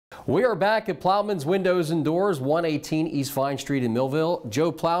We are back at Plowmans Windows and Doors, 118 East Vine Street in Millville.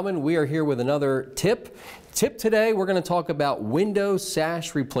 Joe Plowman, we are here with another tip. Today, we're going to talk about window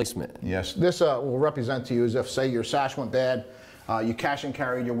sash replacement. Yes, this will represent to you as if, say, your sash went bad, you cash and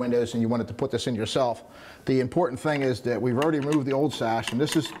carried your windows and you wanted to put this in yourself. The important thing is that we've already removed the old sash, and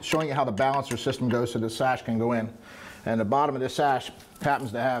this is showing you how the balancer system goes so the sash can go in. And the bottom of this sash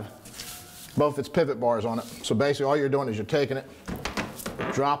happens to have both its pivot bars on it. So basically all you're doing is you're taking it,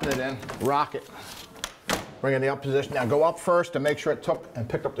 dropping it in, rock it, bring it in the up position. Now go up first to make sure it took and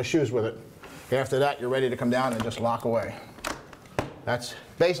picked up the shoes with it. After that, you're ready to come down and just lock away. That's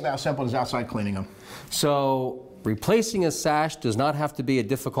basically how simple it is outside cleaning them. So replacing a sash does not have to be a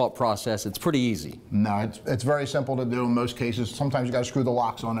difficult process. It's pretty easy. No, it's very simple to do in most cases. Sometimes you got to screw the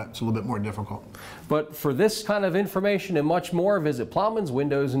locks on it. It's a little bit more difficult. But for this kind of information and much more, visit Plowmans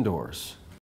Windows and Doors.